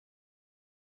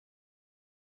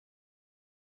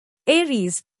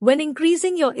Aries, when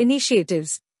increasing your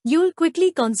initiatives, you'll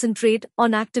quickly concentrate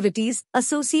on activities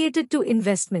associated to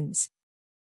investments.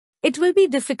 It will be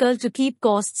difficult to keep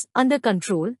costs under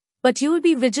control, but you'll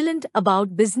be vigilant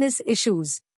about business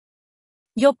issues.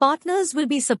 Your partners will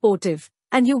be supportive,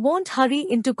 and you won't hurry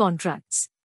into contracts.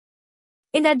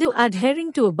 In addition to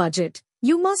adhering to a budget,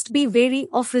 you must be wary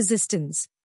of resistance.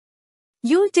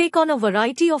 You'll take on a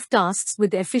variety of tasks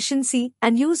with efficiency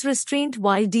and use restraint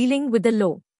while dealing with the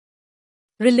law.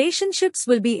 Relationships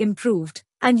will be improved,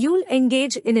 and you'll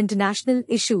engage in international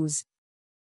issues.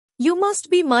 You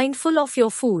must be mindful of your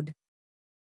food.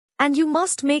 And you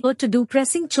must make sure to do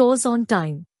pressing chores on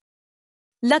time.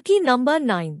 Lucky number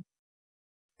 9.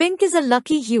 Pink is a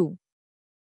lucky hue.